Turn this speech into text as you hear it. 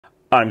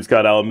I'm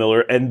Scott Allen Miller,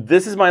 and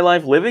this is my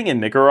life living in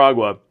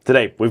Nicaragua.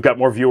 Today, we've got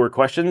more viewer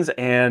questions,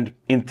 and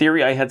in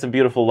theory, I had some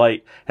beautiful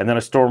light, and then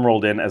a storm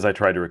rolled in as I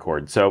tried to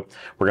record. So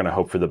we're going to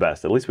hope for the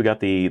best. At least we got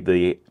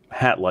the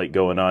hat light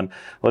going on.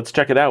 Let's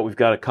check it out. We've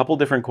got a couple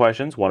different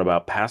questions, one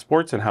about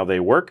passports and how they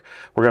work.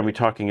 We're going to be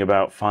talking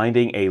about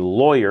finding a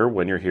lawyer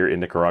when you're here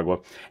in Nicaragua,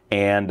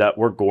 and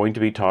we're going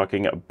to be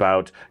talking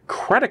about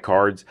credit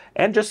cards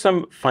and just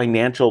some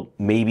financial,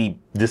 maybe,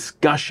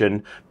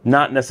 discussion,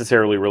 not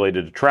necessarily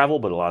related to travel,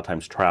 but a lot of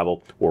times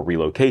travel or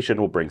relocation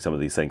will bring some of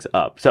these things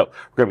up. So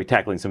we're going to be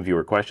tackling some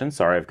viewer questions.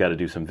 Sorry, I've got to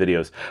do some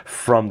videos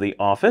from the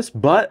office,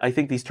 but I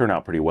think these turn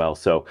out pretty well,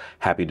 so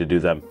happy to do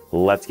them.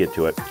 Let's get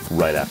to it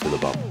right after the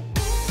bump.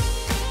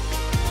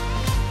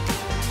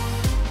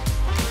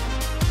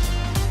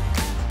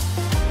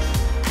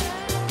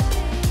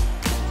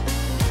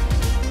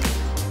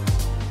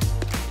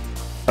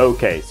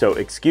 Okay, so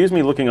excuse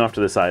me looking off to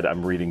the side.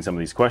 I'm reading some of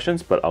these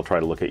questions, but I'll try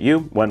to look at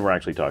you when we're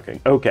actually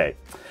talking. Okay.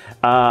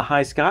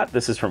 Hi, Scott.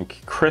 This is from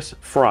Chris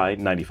Fry,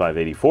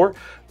 9584.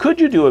 Could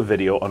you do a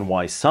video on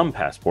why some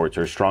passports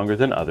are stronger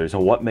than others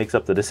and what makes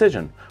up the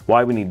decision?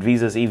 Why we need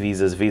visas,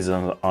 e-visas,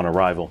 visas on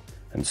arrival,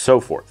 and so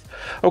forth.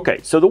 Okay,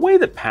 so the way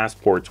that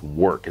passports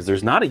work is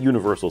there's not a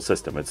universal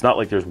system. It's not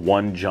like there's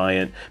one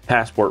giant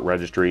passport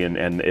registry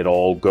and it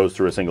all goes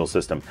through a single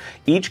system.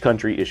 Each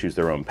country issues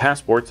their own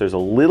passports. There's a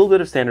little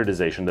bit of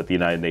standardization that the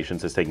United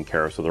Nations has taken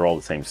care of, so they're all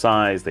the same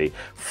size, they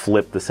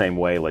flip the same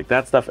way, like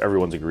that stuff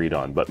everyone's agreed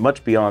on, but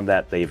much beyond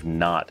that, they've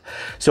not.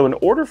 So in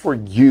order for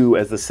you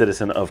as the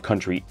citizen of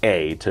country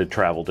A to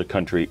travel to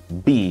country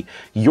B,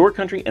 your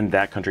country and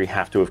that country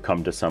have to have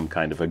come to some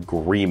kind of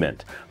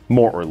agreement,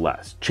 more or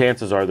less.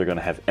 Chances are they're going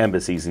to have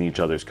embassies in each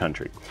other's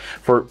country.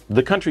 For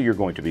the country you're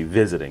going to be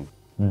visiting,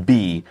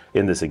 B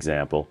in this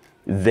example,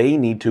 they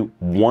need to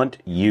want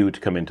you to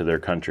come into their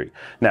country.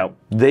 Now,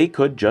 they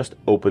could just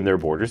open their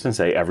borders and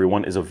say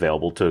everyone is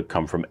available to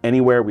come from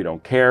anywhere. We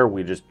don't care.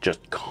 We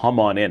just come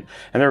on in.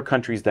 And there are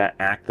countries that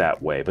act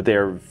that way, but they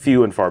are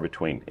few and far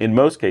between. In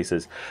most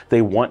cases,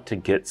 they want to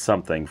get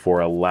something for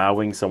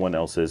allowing someone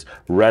else's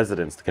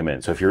residents to come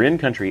in. So if you're in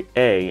country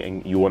A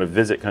and you want to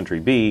visit country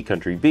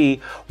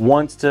B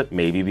wants to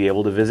maybe be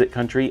able to visit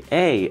country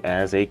A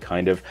as a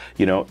kind of,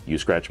 you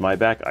scratch my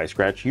back, I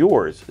scratch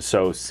yours.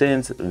 So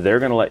since they're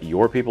going to let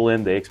your people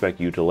in, they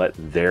expect you to let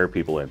their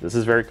people in. This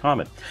is very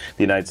common.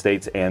 The United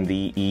States and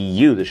the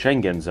EU, the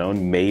Schengen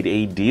zone, made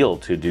a deal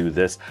to do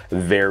this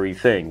very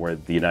thing, where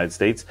the United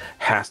States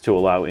has to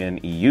allow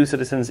in EU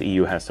citizens,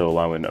 EU has to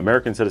allow in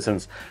American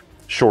citizens,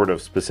 short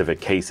of specific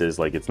cases,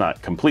 like it's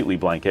not completely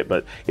blanket,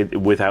 but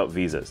without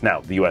visas. Now,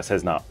 the U.S.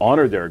 has not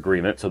honored their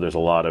agreement, so there's a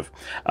lot of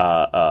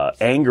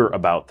anger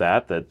about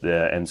that,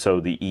 and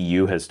so the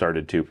EU has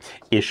started to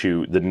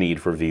issue the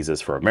need for visas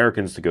for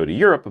Americans to go to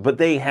Europe, but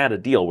they had a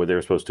deal where they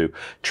were supposed to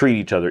treat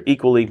each other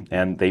equally,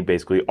 and they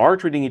basically are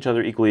treating each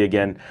other equally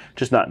again,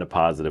 just not in a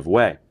positive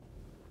way.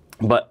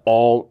 But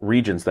all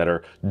regions that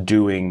are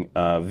doing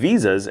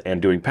visas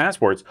and doing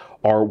passports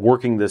are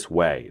working this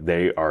way.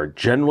 They are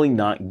generally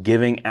not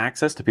giving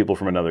access to people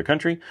from another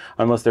country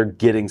unless they're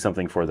getting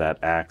something for that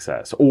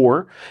access.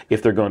 Or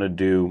if they're going to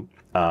do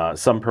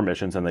some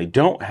permissions and they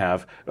don't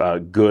have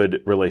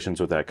good relations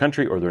with that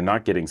country, or they're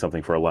not getting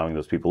something for allowing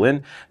those people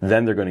in,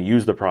 then they're going to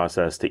use the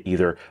process to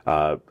either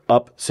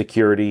up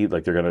security,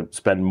 like they're going to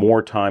spend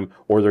more time,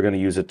 or they're going to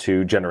use it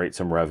to generate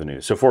some revenue.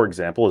 So for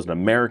example, as an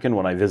American,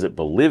 when I visit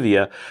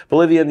Bolivia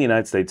and the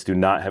United States do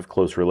not have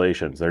close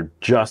relations. They're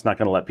just not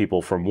going to let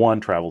people from one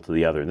travel to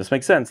the other. And this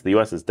makes sense. The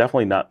U.S. is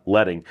definitely not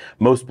letting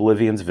most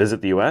Bolivians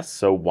visit the U.S.,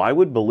 so why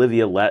would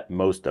Bolivia let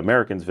most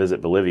Americans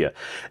visit Bolivia?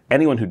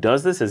 Anyone who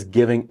does this is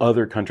giving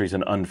other countries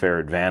an unfair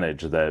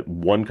advantage, that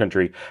one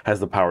country has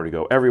the power to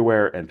go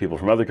everywhere and people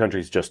from other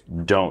countries just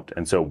don't.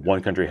 And so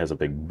one country has a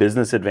big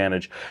business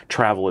advantage,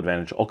 travel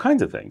advantage, all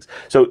kinds of things.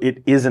 So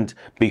it isn't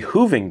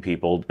behooving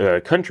people,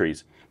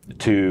 countries,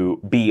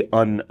 to be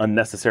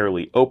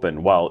unnecessarily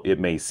open. While it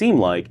may seem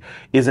like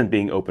isn't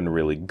being open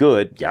really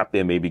good, yep,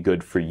 it may be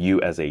good for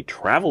you as a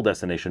travel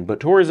destination, but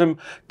tourism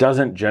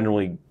doesn't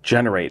generally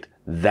generate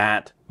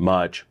that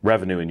much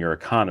revenue in your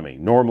economy.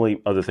 Normally,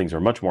 other things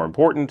are much more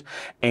important,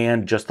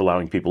 and just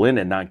allowing people in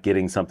and not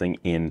getting something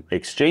in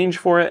exchange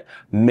for it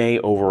may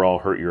overall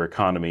hurt your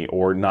economy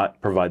or not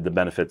provide the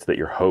benefits that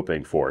you're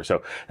hoping for.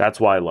 So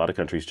that's why a lot of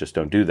countries just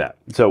don't do that.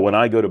 So when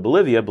I go to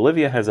Bolivia,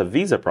 Bolivia has a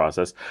visa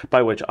process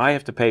by which I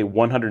have to pay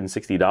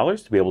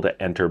 $160 to be able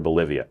to enter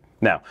Bolivia.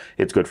 Now,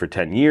 it's good for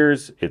 10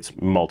 years, it's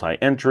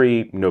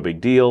multi-entry, no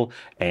big deal,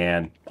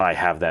 and I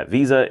have that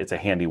visa. It's a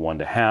handy one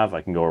to have.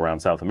 I can go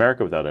around South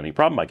America without any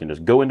problem. I can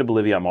just go into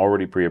Bolivia. I'm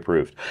already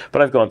pre-approved.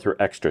 But I've gone through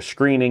extra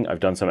screening, I've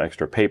done some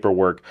extra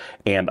paperwork,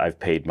 and I've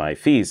paid my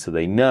fees, so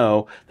they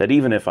know that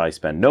even if I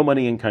spend no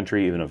money in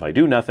country, even if I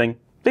do nothing,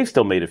 they've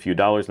still made a few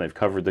dollars, and they've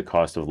covered the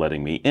cost of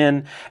letting me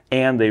in,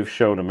 and they've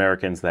shown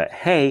Americans that,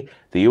 hey,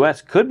 the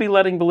U.S. could be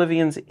letting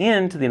Bolivians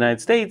into the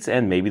United States,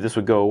 and maybe this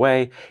would go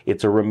away.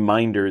 It's a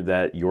reminder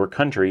that your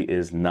country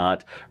is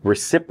not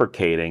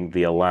reciprocating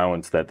the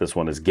allowance that this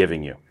one is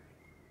giving you.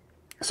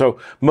 So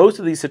most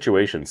of these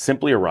situations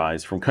simply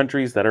arise from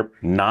countries that are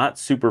not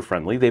super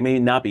friendly. They may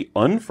not be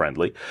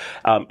unfriendly.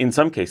 In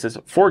some cases,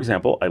 for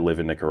example, I live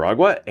in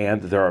Nicaragua,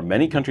 and there are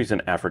many countries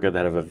in Africa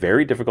that have a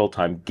very difficult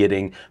time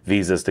getting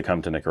visas to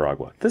come to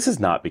Nicaragua. This is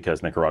not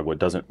because Nicaragua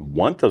doesn't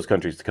want those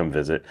countries to come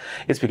visit.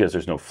 It's because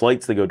there's no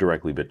flights that go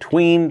directly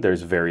between.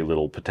 There's very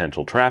little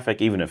potential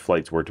traffic. Even if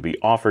flights were to be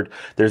offered,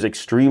 there's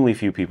extremely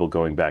few people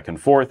going back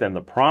and forth. And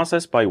the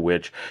process by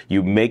which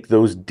you make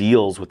those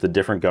deals with the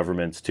different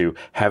governments to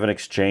have an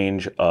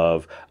exchange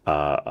of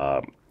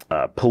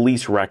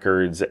police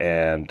records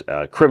and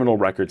criminal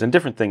records and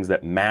different things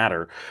that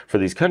matter for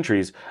these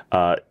countries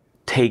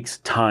takes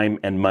time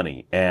and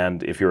money.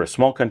 And if you're a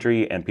small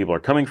country and people are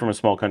coming from a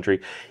small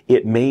country,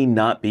 it may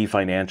not be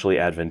financially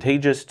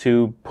advantageous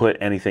to put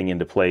anything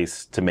into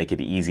place to make it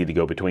easy to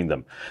go between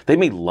them. They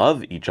may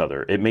love each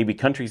other. It may be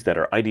countries that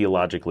are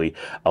ideologically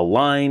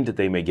aligned.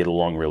 They may get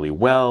along really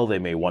well. They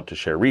may want to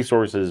share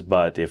resources,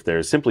 but if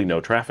there's simply no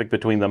traffic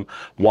between them,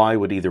 why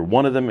would either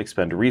one of them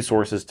expend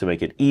resources to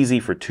make it easy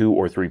for 2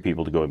 or 3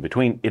 people to go in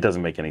between? It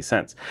doesn't make any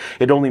sense.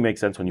 It only makes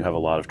sense when you have a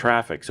lot of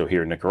traffic. So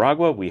here in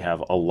Nicaragua, we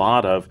have a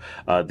lot of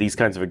these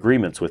kinds of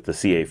agreements with the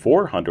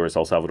CA4, Honduras,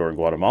 El Salvador, and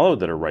Guatemala,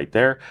 that are right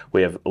there.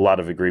 We have a lot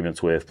of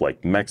agreements with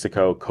like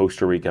Mexico,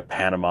 Costa Rica,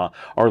 Panama,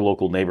 our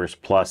local neighbors.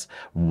 Plus,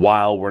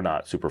 while we're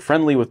not super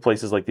friendly with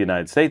places like the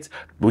United States,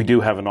 we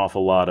do have an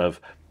awful lot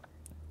of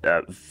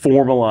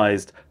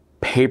formalized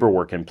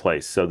paperwork in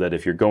place so that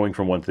if you're going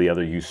from one to the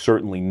other, you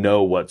certainly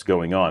know what's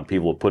going on.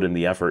 People will put in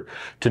the effort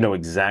to know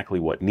exactly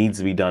what needs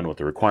to be done, what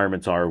the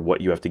requirements are, what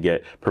you have to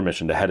get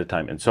permission ahead of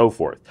time, and so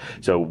forth.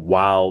 So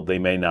while they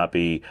may not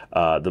be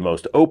the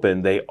most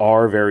open, they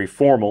are very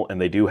formal,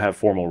 and they do have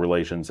formal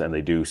relations, and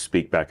they do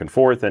speak back and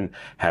forth and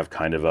have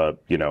kind of a,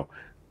 you know,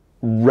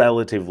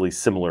 relatively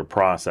similar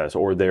process,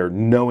 or they're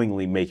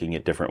knowingly making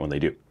it different when they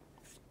do.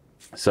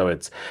 So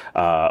it's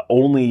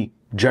only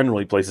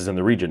generally places in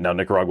the region. Now,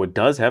 Nicaragua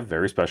does have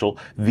very special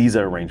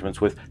visa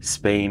arrangements with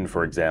Spain,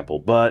 for example,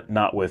 but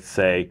not with,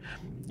 say,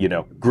 you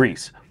know,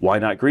 Greece. Why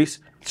not Greece?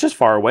 It's just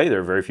far away. There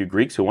are very few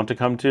Greeks who want to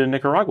come to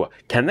Nicaragua.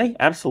 Can they?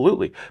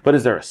 Absolutely. But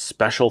is there a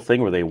special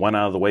thing where they went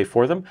out of the way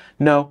for them?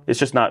 No, it's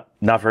just not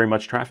very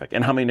much traffic.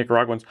 And how many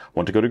Nicaraguans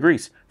want to go to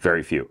Greece?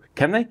 Very few.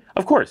 Can they?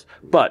 Of course.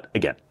 But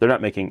again, they're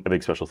not making a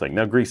big special thing.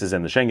 Now, Greece is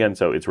in the Schengen,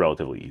 so it's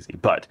relatively easy.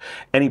 But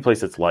any place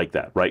that's like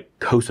that, right?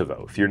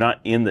 Kosovo, if you're not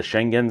in the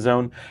Schengen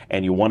zone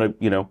and you want to,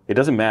 you know, it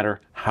doesn't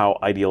matter how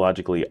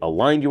ideologically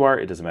aligned you are.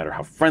 It doesn't matter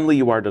how friendly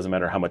you are. It doesn't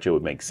matter how much it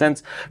would make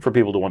sense for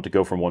people to want to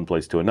go from one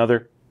place to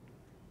another.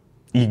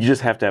 You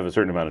just have to have a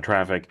certain amount of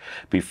traffic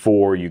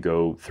before you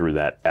go through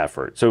that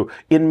effort. So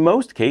in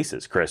most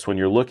cases, Chris, when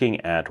you're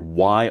looking at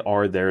why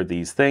are there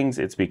these things,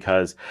 it's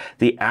because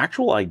the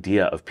actual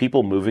idea of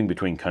people moving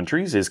between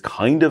countries is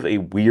kind of a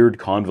weird,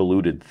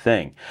 convoluted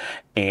thing.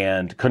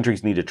 And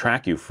countries need to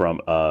track you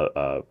from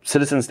a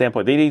citizen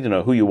standpoint. They need to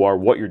know who you are,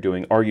 what you're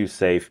doing, are you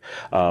safe,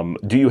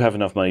 do you have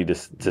enough money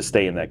to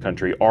stay in that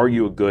country, are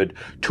you a good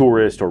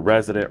tourist or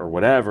resident or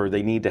whatever.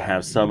 They need to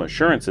have some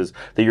assurances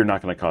that you're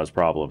not going to cause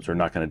problems or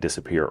not going to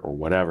disappear or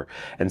whatever.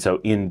 And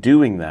so in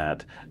doing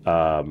that,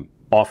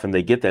 often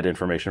they get that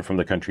information from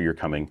the country you're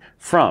coming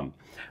from.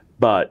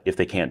 But if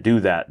they can't do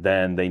that,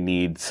 then they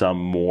need some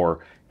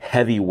more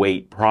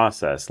heavyweight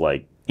process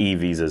like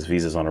e-visas,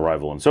 visas on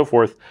arrival, and so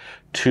forth,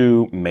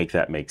 to make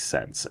that make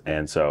sense.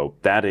 And so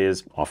that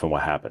is often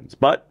what happens.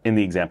 But in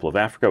the example of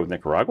Africa with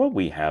Nicaragua,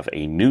 we have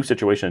a new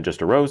situation that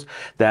just arose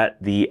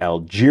that the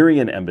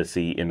Algerian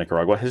embassy in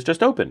Nicaragua has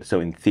just opened. So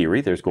in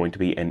theory, there's going to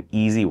be an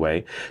easy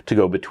way to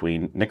go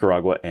between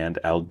Nicaragua and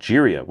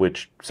Algeria,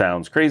 which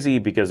sounds crazy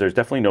because there's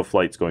definitely no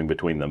flights going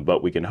between them.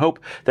 But we can hope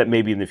that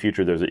maybe in the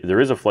future there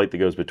is a flight that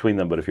goes between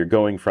them. But if you're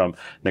going from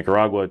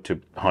Nicaragua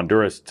to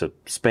Honduras to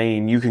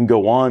Spain, you can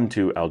go on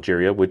to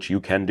Algeria, which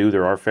you can do.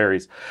 There are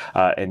ferries,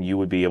 and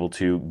you would be able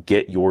to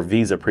get your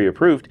visa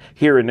pre-approved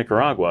here in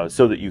Nicaragua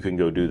so that you can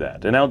go do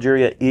that. And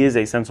Algeria is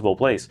a sensible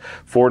place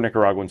for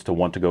Nicaraguans to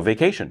want to go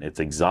vacation. It's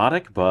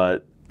exotic,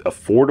 but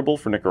affordable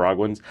for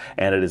Nicaraguans,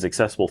 and it is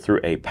accessible through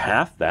a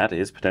path that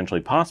is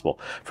potentially possible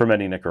for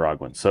many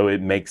Nicaraguans. So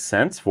it makes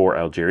sense for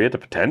Algeria to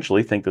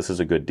potentially think this is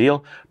a good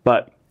deal,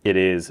 but it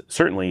is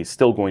certainly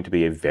still going to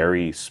be a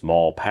very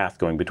small path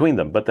going between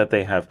them. But that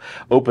they have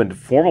opened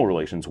formal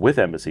relations with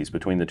embassies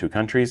between the two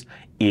countries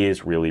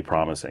is really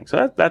promising.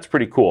 So that's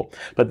pretty cool.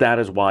 But that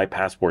is why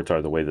passports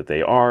are the way that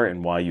they are,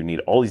 and why you need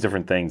all these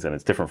different things, and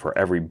it's different for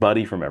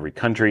everybody from every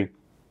country.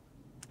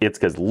 It's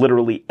because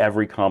literally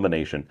every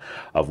combination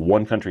of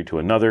one country to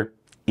another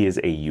is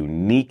a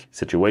unique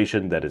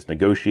situation that is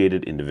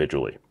negotiated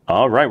individually.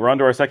 All right, we're on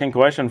to our second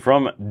question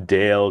from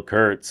Dale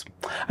Kurtz.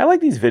 I like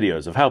these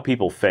videos of how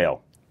people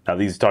fail. Now,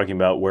 these are talking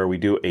about where we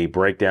do a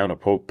breakdown, a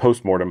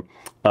post-mortem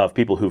of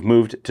people who've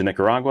moved to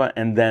Nicaragua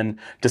and then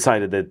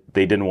decided that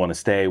they didn't want to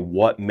stay,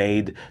 what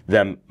made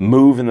them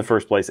move in the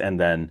first place, and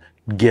then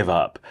give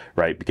up,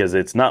 right? Because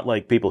it's not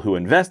like people who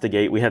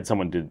investigate. We had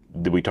someone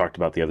that we talked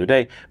about the other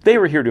day. They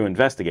were here to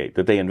investigate.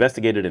 That they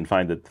investigated and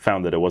found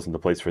that it wasn't the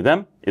place for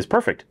them is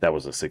perfect. That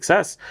was a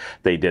success.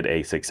 They did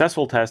a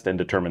successful test and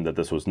determined that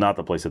this was not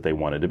the place that they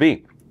wanted to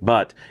be.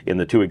 But in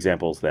the two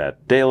examples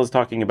that Dale is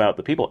talking about,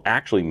 the people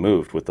actually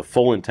moved with the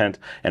full intent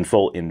and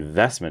full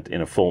investment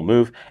in a full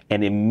move,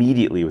 and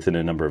immediately within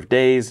a number of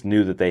days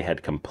knew that they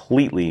had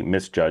completely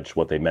misjudged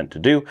what they meant to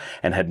do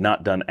and had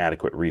not done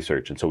adequate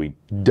research. And so we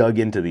dug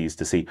into these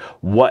to see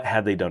what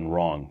had they done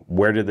wrong,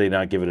 where did they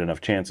not give it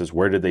enough chances,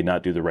 where did they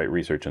not do the right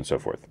research, and so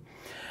forth.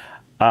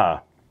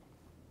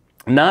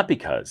 Not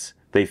because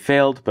they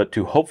failed, but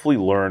to hopefully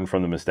learn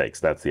from the mistakes.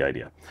 That's the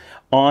idea.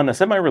 On a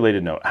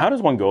semi-related note, how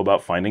does one go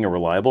about finding a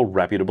reliable,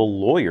 reputable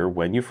lawyer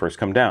when you first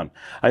come down?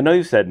 I know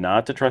you said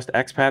not to trust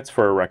expats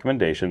for a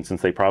recommendation,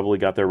 since they probably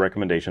got their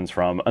recommendations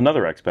from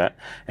another expat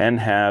and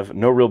have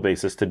no real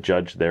basis to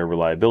judge their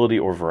reliability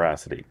or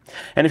veracity.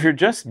 And if you're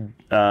just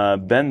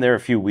been there a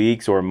few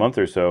weeks or a month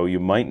or so,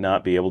 you might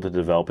not be able to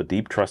develop a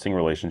deep, trusting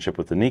relationship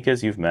with the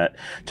Nicas you've met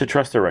to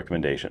trust their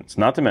recommendations.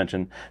 Not to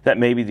mention that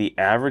maybe the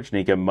average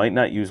Nica might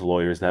not use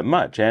lawyers that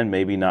much, and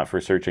maybe not for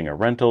searching a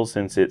rental,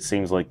 since it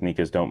seems like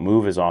Nicas don't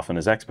move as often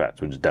as expats,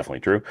 which is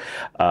definitely true.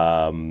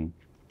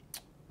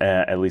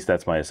 At least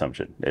that's my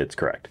assumption. It's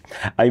correct.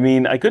 I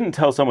mean, I couldn't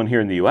tell someone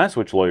here in the US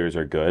which lawyers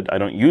are good. I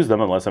don't use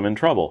them unless I'm in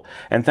trouble.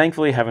 And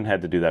thankfully haven't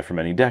had to do that for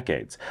many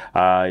decades.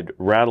 I'd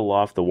rattle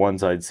off the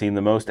ones I'd seen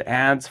the most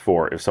ads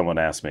for if someone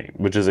asked me,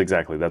 which is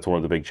exactly, that's one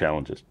of the big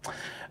challenges.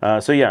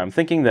 So yeah, I'm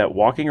thinking that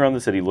walking around the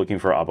city looking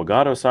for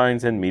abogado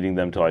signs and meeting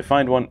them till I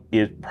find one,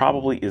 it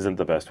probably isn't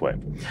the best way.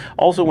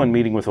 Also, when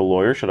meeting with a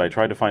lawyer, should I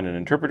try to find an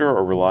interpreter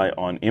or rely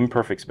on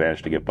imperfect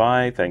Spanish to get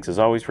by? Thanks as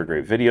always for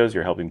great videos.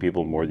 You're helping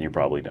people more than you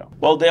probably know.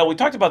 Well, Dale, we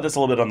talked about this a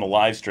little bit on the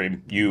live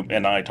stream. You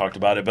and I talked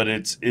about it, but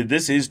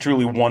this is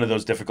truly one of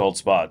those difficult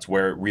spots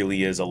where it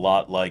really is a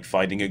lot like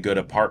finding a good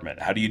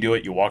apartment. How do you do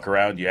it? You walk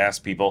around, you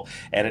ask people,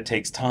 and it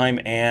takes time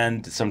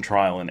and some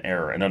trial and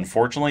error. And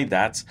unfortunately,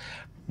 that's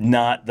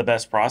not the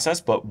best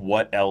process, but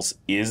what else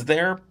is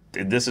there?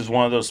 This is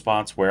one of those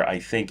spots where I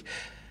think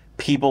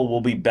people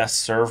will be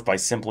best served by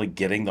simply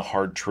getting the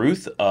hard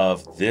truth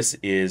of this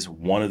is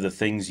one of the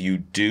things you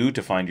do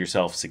to find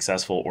yourself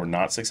successful or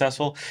not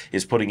successful,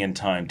 is putting in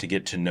time to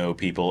get to know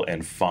people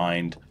and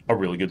find a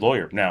really good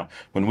lawyer. Now,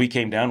 when we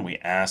came down, we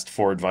asked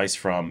for advice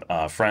from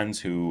friends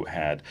who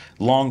had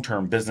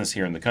long-term business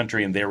here in the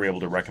country, and they were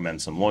able to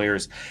recommend some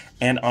lawyers.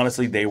 And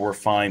honestly, they were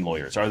fine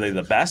lawyers. Are they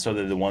the best? Are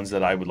they the ones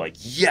that I would like,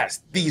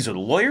 yes, these are the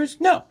lawyers?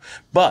 No.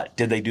 But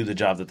did they do the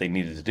job that they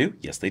needed to do?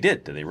 Yes, they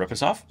did. Did they rip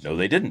us off? No,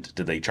 they didn't.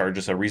 Did they charge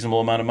us a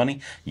reasonable amount of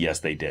money? Yes,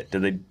 they did.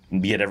 Did they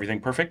get everything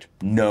perfect?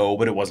 No,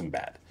 but it wasn't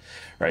bad.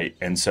 Right?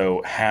 And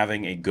so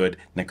having a good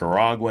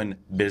Nicaraguan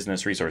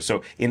business resource.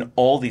 So in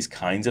all these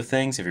kinds of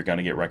things, if you're going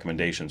to get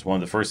recommendations, one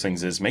of the first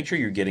things is make sure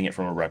you're getting it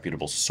from a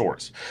reputable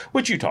source,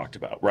 which you talked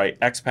about, right?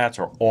 Expats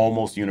are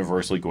almost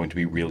universally going to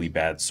be really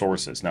bad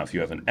sources. Now, if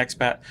you have an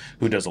expat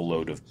who does a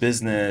load of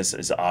business,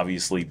 is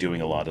obviously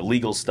doing a lot of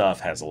legal stuff,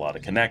 has a lot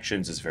of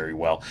connections, is very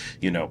well,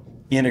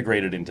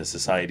 integrated into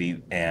society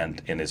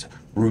and is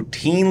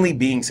routinely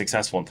being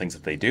successful in things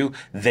that they do,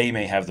 they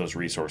may have those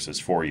resources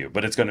for you.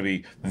 But it's going to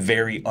be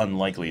very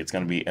unlikely. It's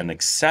going to be an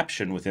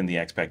exception within the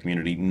expat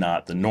community,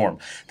 not the norm.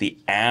 The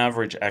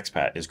average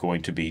expat is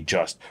going to be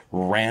just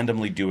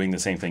randomly doing the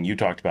same thing you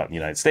talked about in the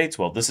United States.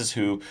 Well, this is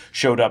who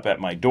showed up at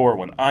my door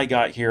when I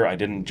got here. I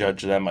didn't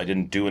judge them. I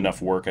didn't do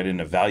enough work. I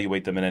didn't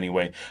evaluate them in any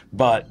way,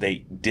 but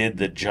they did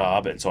the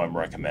job, and so I'm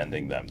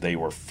recommending them. They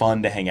were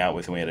fun to hang out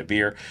with, and we had a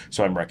beer,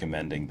 so I'm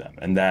recommending them.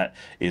 And that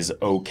is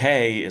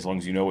okay as long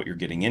as you know what you're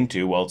getting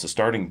into. Well, it's a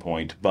starting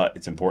point, but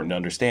it's important to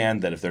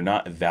understand that if they're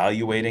not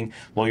evaluating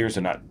lawyers,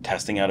 they're not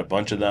testing out a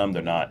bunch of them,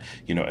 they're not,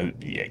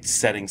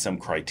 setting some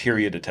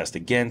criteria to test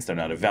against, they're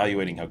not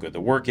evaluating how good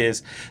the work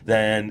is,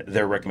 then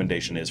their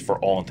recommendation is, for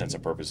all intents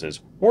and purposes,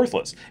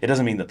 worthless. It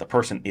doesn't mean that the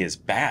person is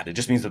bad. It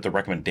just means that the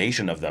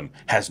recommendation of them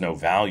has no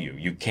value.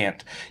 You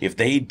can't, if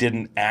they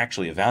didn't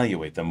actually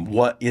evaluate them,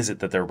 what is it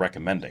that they're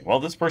recommending? Well,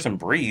 this person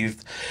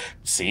breathed,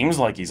 seems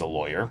like he's a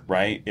lawyer,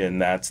 right?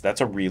 And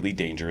that's a really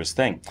dangerous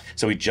thing.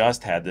 So we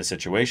just had this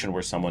situation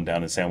where someone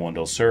down in San Juan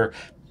del Sur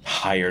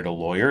hired a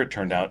lawyer. It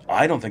turned out,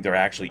 I don't think they're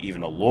actually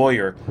even a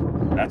lawyer.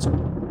 That's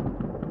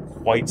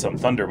quite some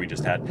thunder we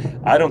just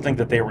had. I don't think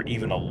that they were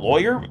even a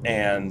lawyer,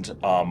 and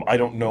I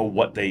don't know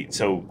what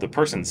so the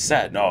person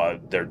said, no,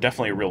 they're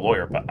definitely a real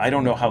lawyer, but I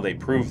don't know how they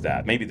proved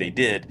that. Maybe they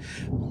did,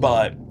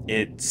 but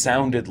it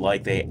sounded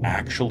like they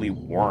actually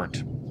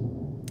weren't.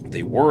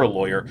 They were a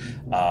lawyer,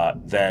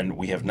 then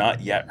we have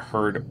not yet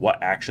heard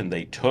what action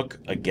they took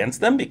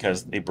against them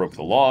because they broke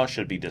the law,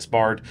 should be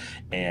disbarred.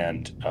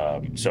 And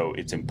so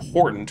it's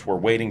important. We're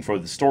waiting for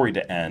the story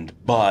to end.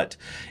 But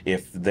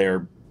if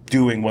they're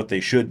doing what they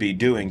should be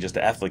doing just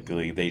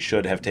ethically. They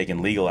should have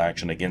taken legal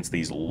action against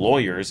these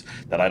lawyers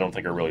that I don't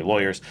think are really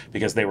lawyers,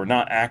 because they were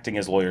not acting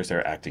as lawyers,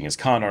 they're acting as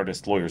con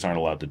artists. Lawyers aren't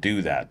allowed to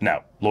do that.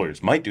 Now,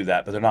 lawyers might do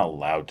that, but they're not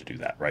allowed to do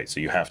that, right?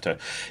 So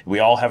we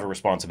all have a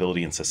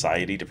responsibility in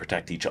society to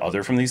protect each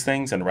other from these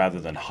things, and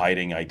rather than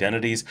hiding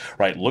identities,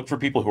 right, look for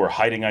people who are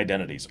hiding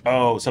identities.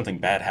 Oh, something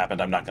bad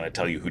happened, I'm not going to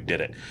tell you who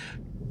did it.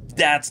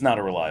 That's not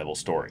a reliable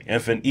story.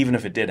 Even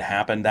if it did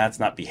happen, that's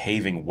not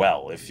behaving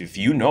well. If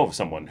you know of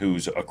someone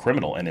who's a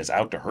criminal and is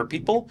out to hurt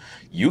people,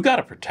 you got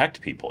to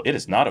protect people. It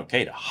is not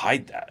okay to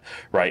hide that,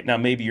 right? Now,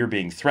 maybe you're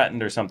being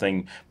threatened or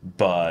something,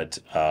 but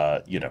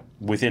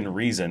within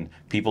reason,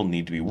 people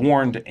need to be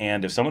warned.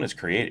 And if someone is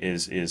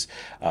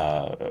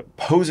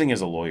posing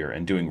as a lawyer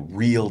and doing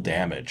real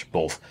damage,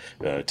 both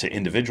to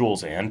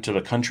individuals and to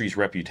the country's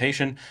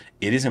reputation,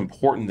 it is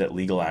important that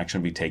legal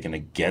action be taken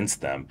against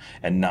them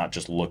and not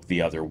just look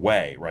the other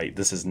way, right?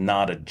 This is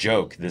not a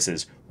joke. This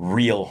is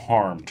real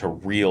harm to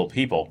real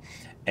people,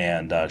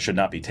 and should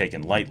not be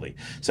taken lightly.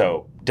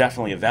 So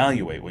definitely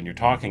evaluate when you're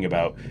talking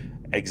about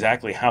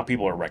exactly how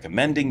people are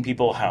recommending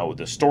people, how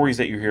the stories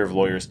that you hear of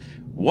lawyers,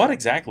 what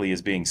exactly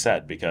is being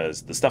said,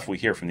 because the stuff we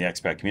hear from the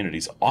expat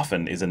communities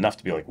often is enough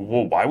to be like,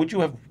 whoa, why would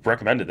you have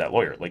recommended that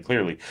lawyer? Like,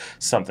 clearly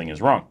something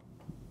is wrong.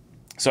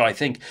 So I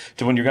think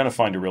when you're going to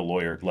find a real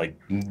lawyer, like,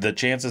 the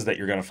chances that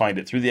you're going to find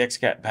it through the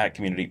expat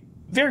community,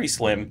 very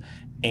slim.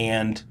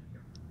 And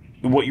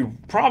what you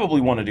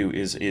probably want to do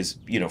is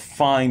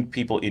find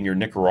people in your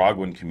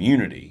Nicaraguan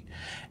community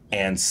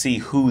and see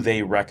who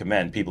they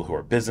recommend, people who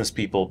are business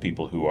people,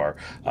 people who are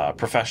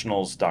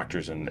professionals,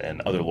 doctors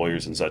and other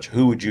lawyers and such.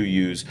 Who would you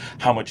use?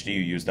 How much do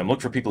you use them?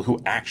 Look for people who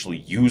actually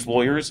use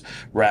lawyers,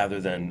 rather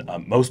than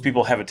most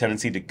people have a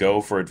tendency to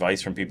go for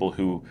advice from people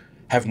who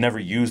have never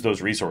used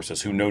those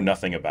resources, who know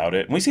nothing about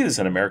it. And we see this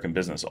in American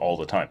business all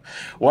the time.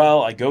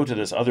 Well, I go to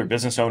this other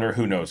business owner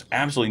who knows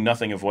absolutely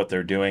nothing of what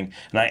they're doing,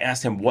 and I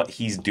asked him what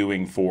he's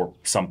doing for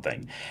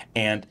something.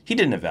 And he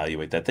didn't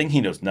evaluate that thing. He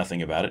knows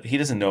nothing about it. He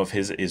doesn't know if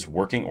his is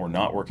working or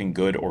not working,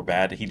 good or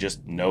bad. He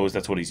just knows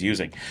that's what he's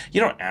using.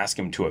 You don't ask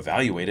him to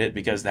evaluate it,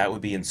 because that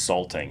would be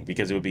insulting,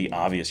 because it would be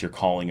obvious you're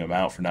calling him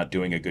out for not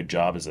doing a good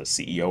job as a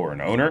CEO or an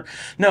owner.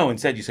 No,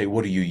 instead you say,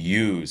 what do you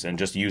use? And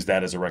just use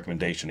that as a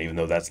recommendation, even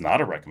though that's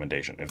not a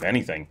recommendation. If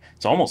anything,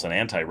 it's almost an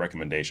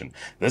anti-recommendation.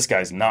 This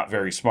guy's not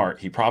very smart.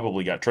 He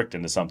probably got tricked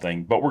into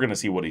something, but we're going to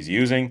see what he's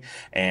using,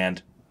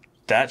 and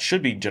that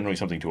should be generally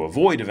something to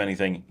avoid, if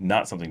anything,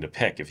 not something to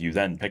pick. If you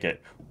then pick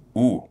it,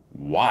 ooh,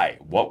 why?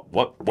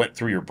 What went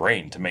through your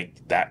brain to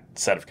make that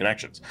set of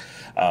connections?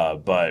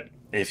 But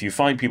if you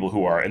find people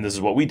who are, and this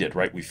is what we did,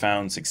 right? We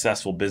found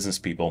successful business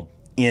people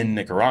in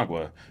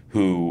Nicaragua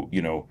who,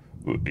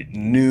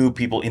 knew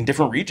people in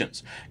different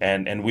regions,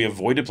 and we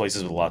avoided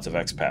places with lots of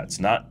expats,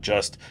 not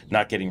just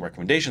not getting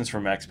recommendations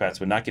from expats,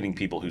 but not getting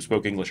people who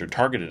spoke English or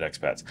targeted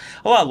expats.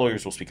 A lot of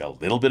lawyers will speak a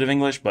little bit of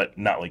English, but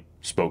not like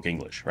spoke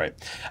English, right?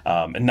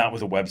 And not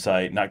with a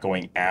website, not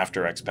going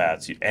after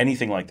expats,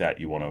 anything like that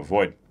you want to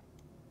avoid.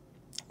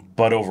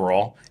 But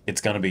overall,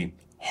 it's going to be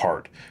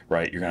hard,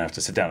 right? You're going to have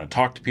to sit down and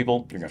talk to people.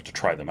 You're going to have to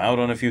try them out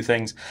on a few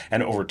things,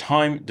 and over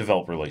time,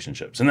 develop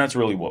relationships. And that's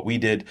really what we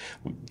did.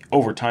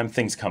 Over time,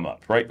 things come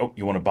up, right? Oh,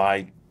 you want to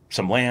buy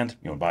some land,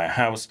 you want to buy a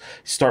house,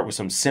 start with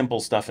some simple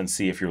stuff and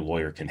see if your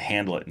lawyer can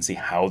handle it, and see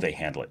how they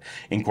handle it.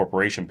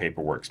 Incorporation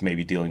paperwork,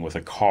 maybe dealing with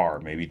a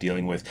car, maybe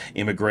dealing with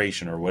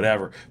immigration or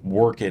whatever.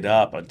 Work it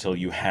up until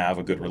you have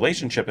a good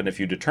relationship. And if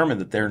you determine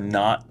that they're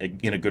not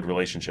in a good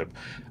relationship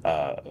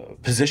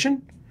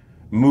position,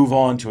 move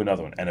on to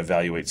another one and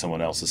evaluate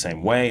someone else the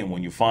same way. And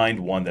when you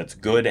find one that's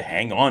good,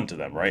 hang on to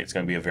them, right? It's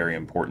going to be a very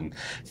important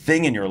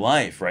thing in your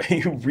life, right?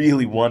 You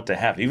really want to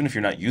have, even if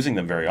you're not using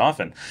them very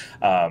often,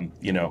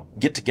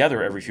 get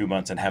together every few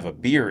months and have a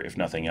beer, if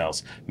nothing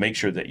else. Make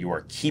sure that you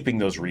are keeping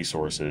those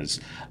resources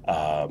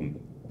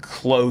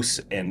close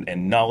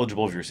and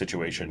knowledgeable of your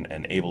situation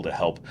and able to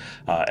help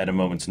at a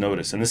moment's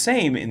notice. And the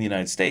same in the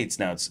United States.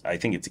 Now, I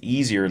think it's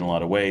easier in a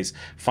lot of ways.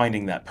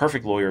 Finding that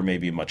perfect lawyer may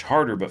be much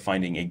harder, but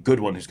finding a good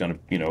one who's going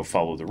to,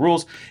 follow the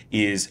rules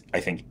is, I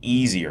think,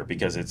 easier,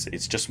 because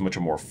it's just much a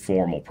more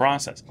formal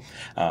process.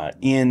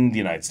 In the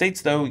United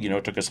States, though,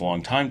 it took us a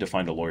long time to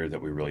find a lawyer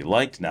that we really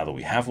liked. Now that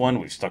we have one,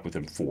 we've stuck with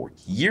them for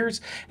years,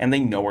 and they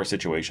know our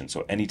situation.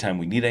 So anytime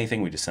we need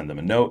anything, we just send them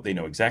a note. They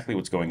know exactly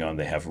what's going on.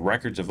 They have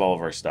records of all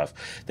of our stuff.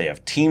 They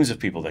have teams of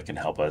people that can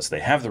help us. They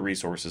have the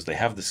resources, they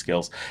have the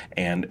skills,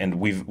 and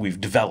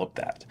we've developed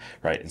that,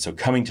 right? And so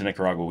coming to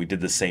Nicaragua, we did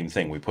the same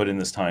thing. We put in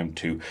this time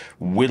to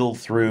whittle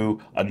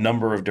through a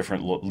number of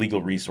different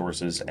legal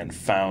resources and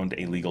found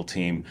a legal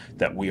team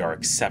that we are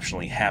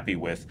exceptionally happy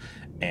with,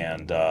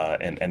 and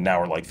now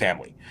we're like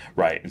family,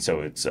 right? And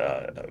so it's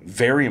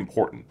very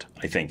important,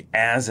 I think,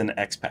 as an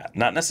expat,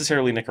 not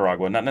necessarily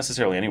Nicaragua, not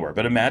necessarily anywhere,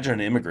 but imagine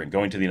an immigrant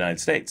going to the United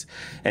States,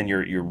 and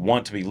you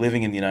want to be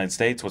living in the United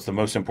States. What's the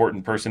most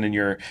important person in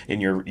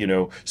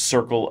your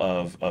circle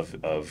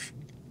of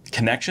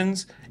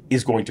connections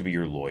is going to be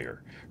your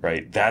lawyer,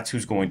 right? That's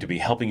who's going to be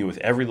helping you with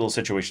every little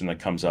situation that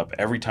comes up,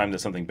 every time that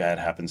something bad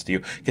happens to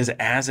you. Because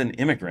as an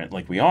immigrant,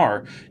 like we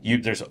are,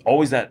 there's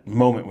always that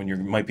moment when you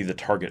might be the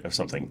target of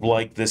something,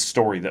 like this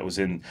story that was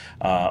on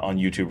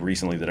YouTube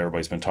recently that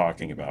everybody's been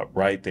talking about,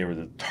 right? They were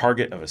the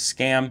target of a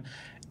scam,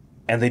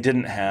 and they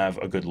didn't have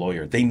a good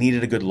lawyer. They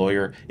needed a good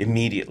lawyer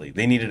immediately.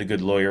 They needed a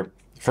good lawyer.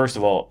 First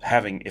of all,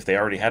 if they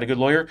already had a good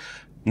lawyer,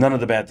 none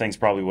of the bad things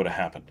probably would have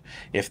happened.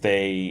 If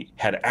they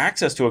had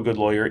access to a good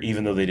lawyer,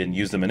 even though they didn't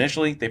use them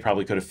initially, they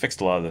probably could have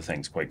fixed a lot of the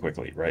things quite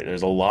quickly, right?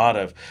 There's a lot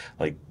of,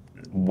 like,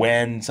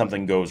 when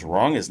something goes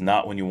wrong is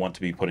not when you want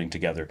to be putting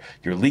together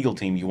your legal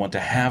team. You want to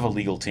have a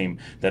legal team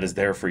that is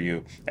there for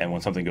you. And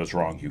when something goes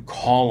wrong, you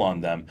call on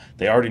them.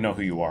 They already know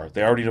who you are.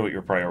 They already know what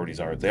your priorities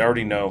are. They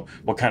already know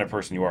what kind of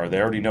person you are. They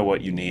already know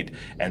what you need,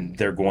 and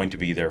they're going to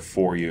be there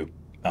for you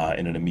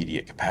in an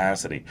immediate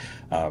capacity.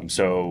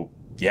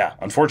 Yeah,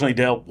 unfortunately,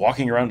 Dale,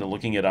 walking around and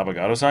looking at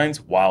avocado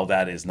signs, while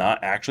that is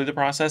not actually the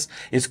process,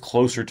 is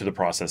closer to the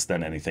process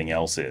than anything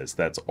else is.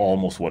 That's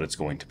almost what it's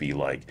going to be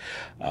like.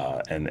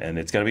 And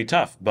it's going to be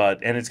tough,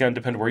 and it's going to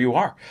depend where you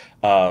are.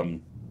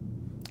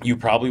 You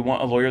probably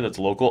want a lawyer that's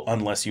local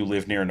unless you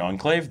live near an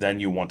enclave. Then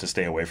you want to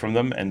stay away from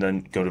them and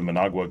then go to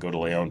Managua, go to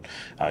Leon,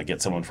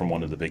 get someone from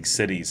one of the big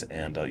cities,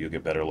 and you'll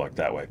get better luck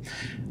that way.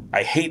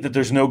 I hate that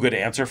there's no good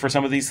answer for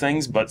some of these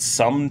things, but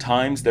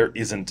sometimes there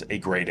isn't a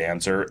great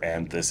answer,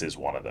 and this is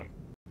one of them.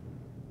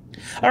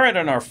 All right,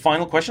 on our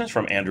final question is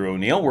from Andrew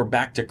O'Neill. We're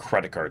back to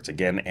credit cards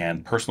again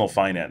and personal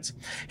finance.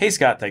 Hey,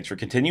 Scott, thanks for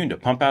continuing to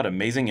pump out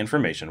amazing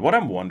information. What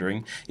I'm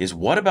wondering is,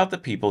 what about the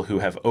people who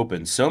have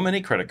opened so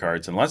many credit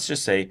cards, and let's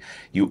just say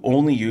you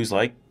only use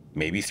like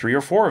maybe 3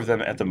 or 4 of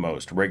them at the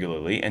most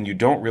regularly, and you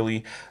don't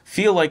really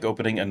feel like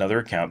opening another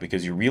account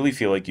because you really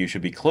feel like you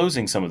should be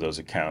closing some of those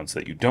accounts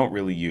that you don't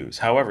really use.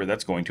 However,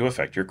 that's going to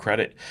affect your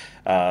credit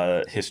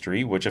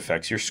history, which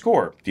affects your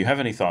score. Do you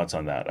have any thoughts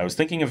on that? I was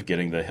thinking of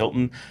getting the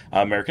Hilton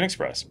American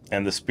Express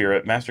and the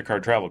Spirit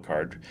MasterCard travel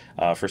card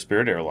for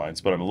Spirit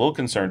Airlines, but I'm a little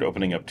concerned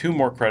opening up 2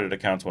 more credit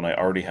accounts when I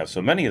already have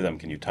so many of them.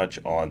 Can you touch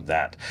on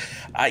that?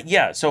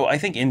 Yeah, so I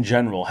think in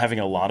general, having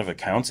a lot of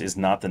accounts is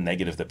not the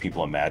negative that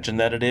people imagine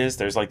that it is.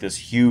 There's like this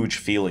huge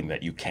feeling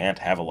that you can't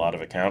have a lot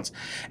of accounts.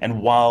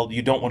 And while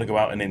you don't want to go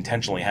out and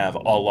intentionally have a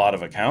lot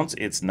of accounts,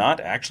 it's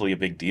not actually a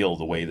big deal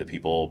the way that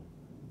people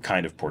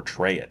kind of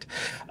portray it.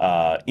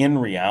 In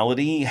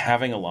reality,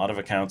 having a lot of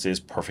accounts is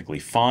perfectly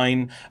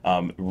fine.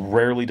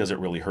 Rarely does it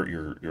really hurt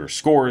your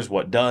scores.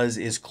 What does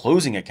is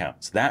closing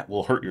accounts. That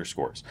will hurt your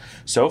scores.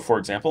 So, for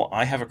example,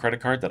 I have a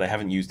credit card that I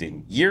haven't used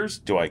in years.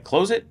 Do I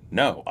close it?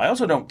 No. I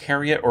also don't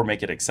carry it or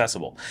make it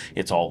accessible.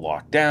 It's all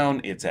locked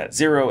down. It's at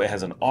 0. It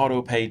has an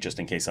auto pay just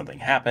in case something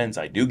happens.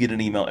 I do get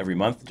an email every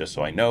month just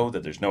so I know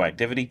that there's no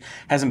activity.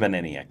 Hasn't been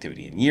any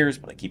activity in years,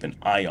 but I keep an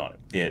eye on it.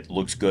 It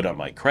looks good on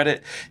my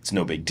credit. It's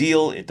no big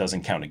deal. It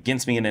doesn't count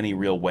against me in any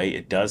real way.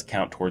 It does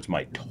count towards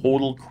my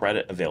total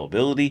credit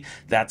availability.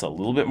 That's a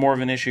little bit more of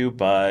an issue,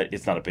 but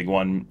it's not a big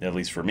one, at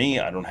least for me.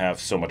 I don't have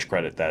so much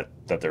credit that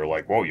they're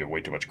like, whoa, you have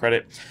way too much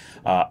credit.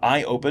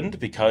 I opened,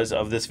 because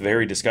of this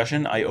very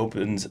discussion, I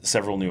opened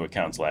several new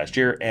accounts last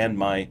year, and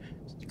my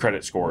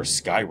credit score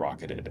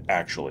skyrocketed,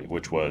 actually,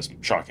 which was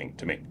shocking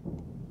to me.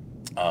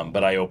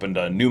 But I opened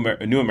a new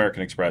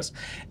American Express,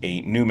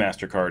 a new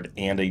MasterCard,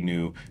 and a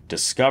new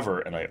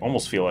Discover, and I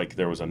almost feel like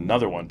there was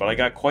another one, but I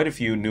got quite a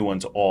few new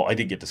ones. I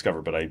did get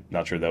Discover, but I'm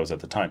not sure that was at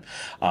the time,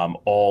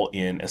 all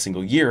in a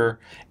single year,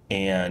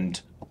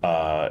 and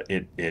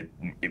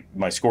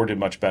my score did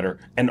much better.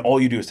 And all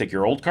you do is take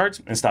your old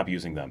cards and stop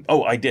using them.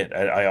 Oh, I did.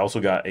 I also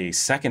got a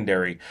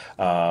secondary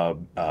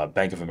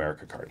Bank of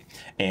America card,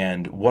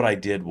 and what I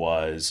did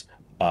was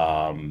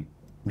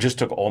just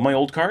took all my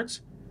old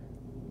cards,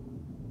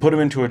 put them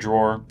into a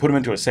drawer, put them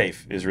into a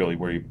safe is really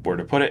where you were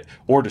to put it,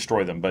 or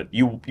destroy them. But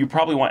you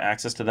probably want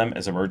access to them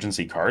as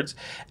emergency cards.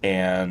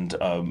 And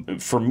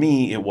for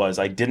me, it was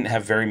I didn't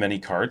have very many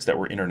cards that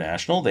were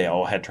international. They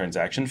all had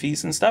transaction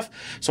fees and stuff.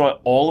 So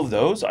all of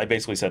those, I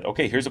basically said,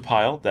 okay, here's a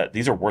pile that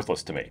these are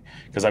worthless to me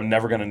because I'm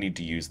never going to need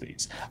to use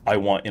these. I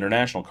want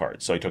international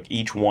cards. So I took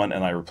each one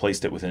and I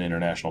replaced it with an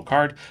international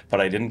card,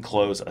 but I didn't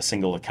close a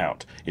single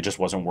account. It just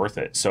wasn't worth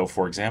it. So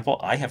for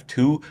example, I have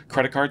 2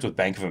 credit cards with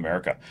Bank of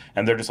America,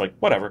 and they're just like,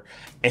 whatever.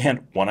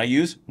 And one I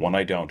use, one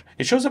I don't.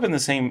 It shows up in the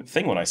same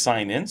thing when I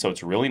sign in, so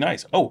it's really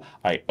nice. Oh,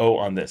 I owe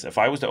on this. If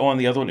I was to owe on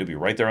the other one, it would be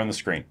right there on the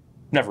screen.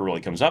 Never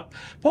really comes up.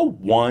 But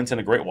once in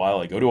a great while,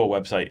 I go to a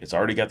website, it's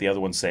already got the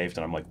other one saved,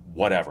 and I'm like,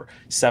 whatever,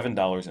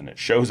 $7, and it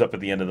shows up at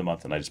the end of the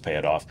month, and I just pay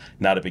it off.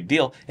 Not a big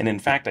deal. And in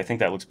fact, I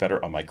think that looks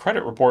better on my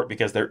credit report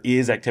because there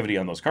is activity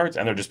on those cards,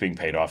 and they're just being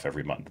paid off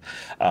every month.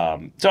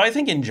 So I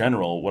think in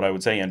general, what I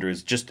would say, Andrew,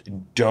 is just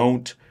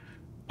don't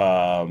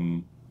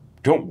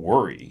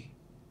worry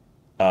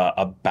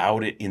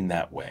about it in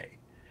that way.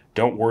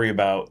 Don't worry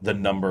about the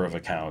number of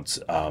accounts.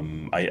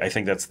 I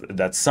think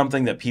that's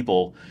something that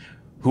people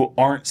who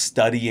aren't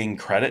studying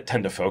credit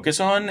tend to focus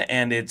on,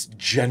 and it's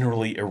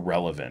generally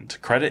irrelevant.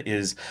 Credit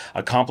is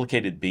a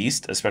complicated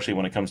beast, especially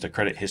when it comes to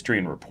credit history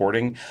and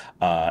reporting.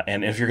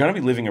 And if you're going to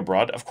be living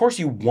abroad, of course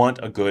you want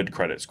a good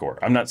credit score.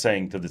 I'm not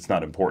saying that it's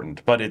not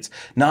important, but it's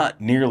not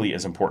nearly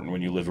as important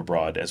when you live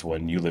abroad as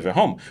when you live at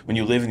home. When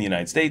you live in the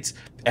United States,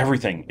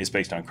 everything is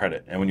based on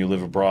credit. And when you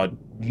live abroad,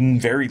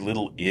 very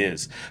little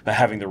is. But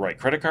having the right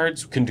credit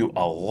cards can do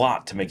a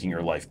lot to making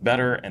your life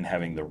better, and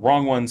having the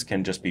wrong ones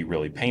can just be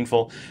really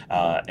painful.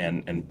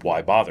 And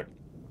why bother?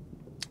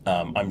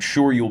 I'm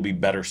sure you'll be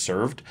better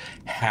served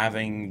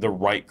having the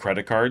right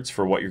credit cards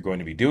for what you're going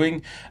to be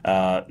doing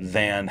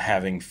than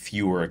having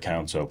fewer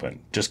accounts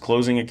open. Just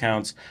closing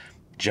accounts,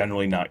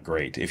 generally not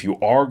great. If you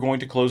are going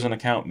to close an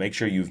account, make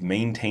sure you've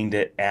maintained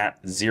it at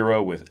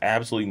 0 with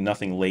absolutely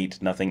nothing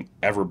late, nothing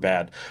ever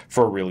bad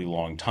for a really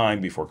long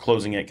time before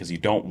closing it, because you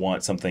don't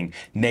want something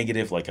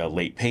negative like a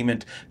late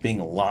payment being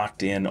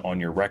locked in on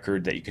your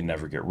record that you can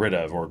never get rid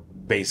of, or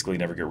basically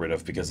never get rid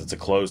of because it's a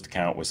closed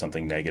account with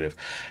something negative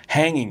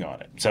hanging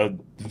on it. So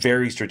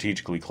very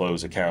strategically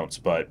close accounts,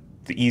 but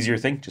the easier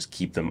thing, just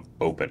keep them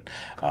open.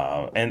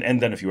 And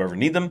then if you ever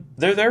need them,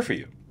 they're there for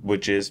you,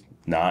 which is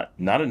not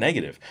a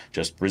negative.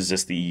 Just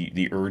resist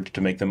the urge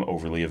to make them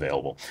overly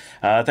available.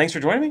 Thanks for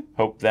joining me.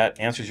 Hope that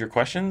answers your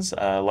questions.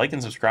 Like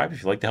and subscribe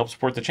if you'd like to help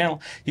support the channel.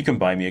 You can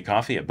buy me a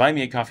coffee at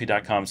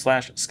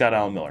buymeacoffee.com/Scott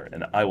Allen Miller,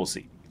 and I will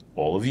see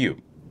all of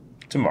you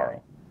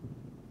tomorrow.